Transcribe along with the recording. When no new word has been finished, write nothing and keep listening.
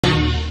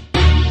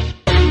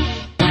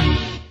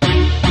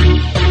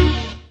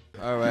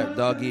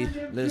Doggy.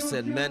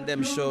 Listen, man,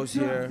 them shows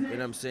here, you know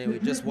what I'm saying? We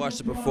just watched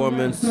the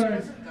performance.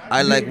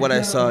 I like what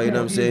I saw, you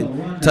know what I'm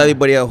saying? Tell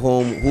everybody at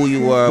home who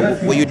you are,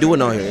 what you doing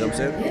out here, you know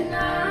what I'm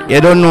saying? You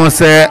don't know,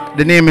 sir,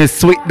 the name is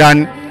Swick.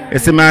 You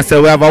see me, I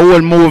say, we have a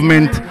whole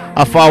movement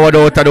a forward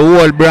out of the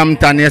whole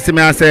Brampton. You see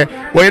me, I say,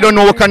 well, you don't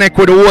know, we connect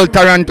with the whole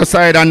Toronto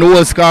side and the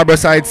whole Scarborough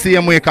side,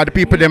 same way, because the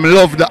people, them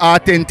love the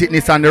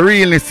authenticness and the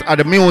realness of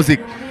the music.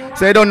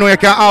 So you don't know, you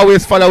can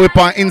always follow up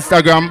on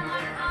Instagram,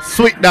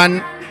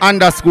 Swick_SL.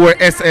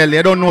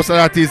 You don't know, so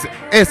that is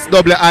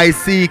SWICK_SL.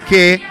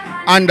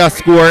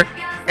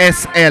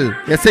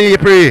 You see, you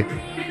pray.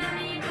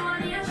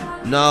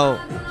 Now,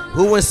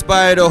 who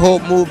inspired the whole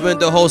movement,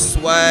 the whole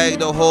swag,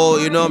 the whole,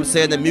 you know what I'm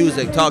saying, the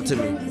music? Talk to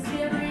me.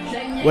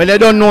 Well, you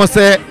don't know,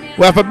 say,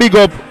 we have to big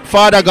up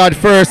Father God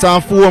first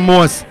and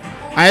foremost.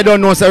 And you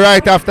don't know, say,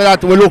 right after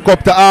that, we look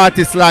up to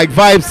artists like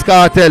Vybz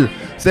Kartel.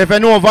 So if you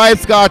know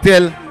Vybz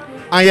Kartel,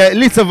 and you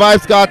listen to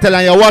Vybz Kartel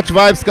and you watch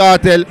Vybz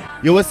Kartel,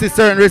 you will see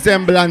certain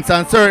resemblance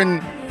and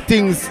certain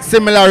things,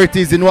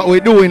 similarities in what we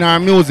do in our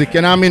music,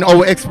 you know what I mean, how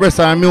we express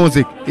our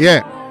music,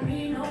 yeah.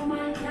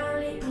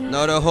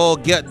 Now the whole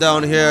get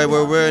down here,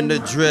 we're wearing the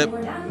drip.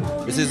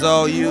 This is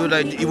all you.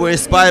 Like you were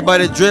inspired by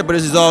the drip, but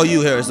this is all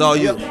you here. It's all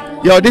you.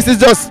 Yo, this is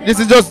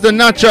just the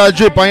natural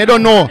drip, and you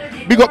don't know.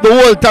 Big up the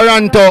whole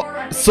Toronto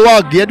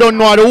swag. You don't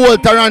know the whole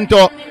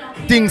Toronto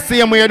thing.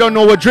 Same way you don't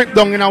know we drip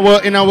down in our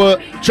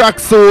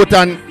tracksuit,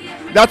 and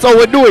that's how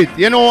we do it.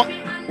 You know,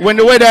 when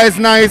the weather is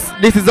nice,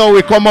 this is how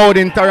we come out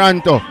in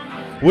Toronto.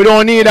 We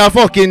don't need a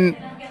fucking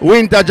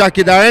winter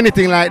jacket or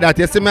anything like that.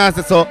 You see me, I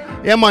say so.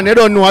 Yeah, man, you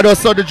don't know. I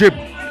just saw the drip.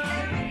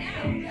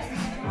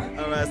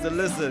 So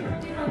listen,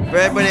 for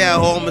everybody at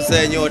home is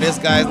saying, yo, this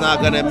guy's not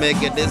gonna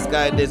make it, this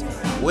guy, this.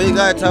 What you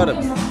gotta tell them?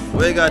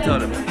 What you gotta tell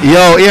them?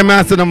 Yo, yeah,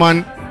 man, so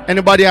man.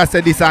 Anybody has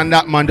said this and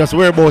that, man, just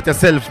worry about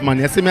yourself, man.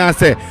 You see me, I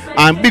say,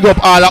 and big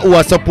up all who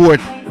are support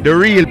the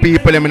real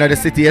people in the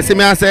city. You see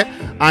me, I say,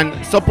 and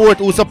support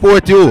who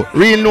support you.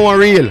 Real, no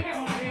real.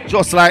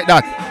 Just like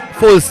that.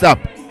 Full stop.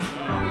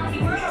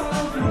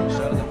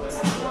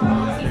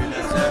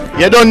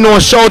 You don't know,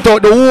 shout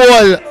out the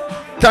whole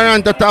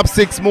Toronto Top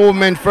 6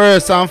 movement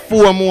first and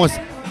foremost.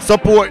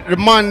 Support the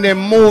man, the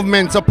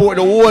movement, support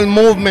the whole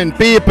movement,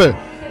 people.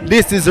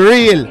 This is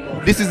real.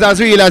 This is as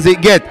real as it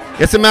get.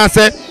 You see me, I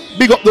say,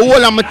 big up the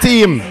whole of my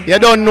team. You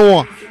don't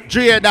know,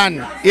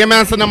 Drayden, you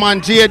man, son of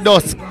man, J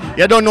Dusk.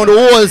 You don't know the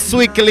whole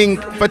Swick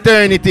Link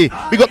fraternity.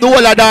 Big up the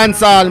whole of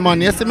dancehall,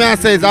 man. You see me, I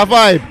say, it's a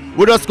vibe.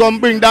 We just come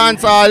bring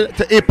dancehall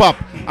to hip hop,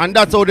 and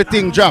that's how the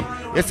thing drop.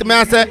 You see me,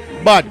 I say,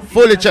 but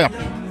fully chop.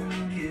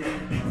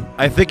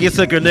 I think it's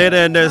a grenade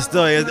in there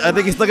still. I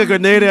think it's like a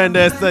grenade in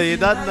there still. You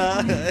don't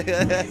know.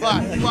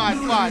 What?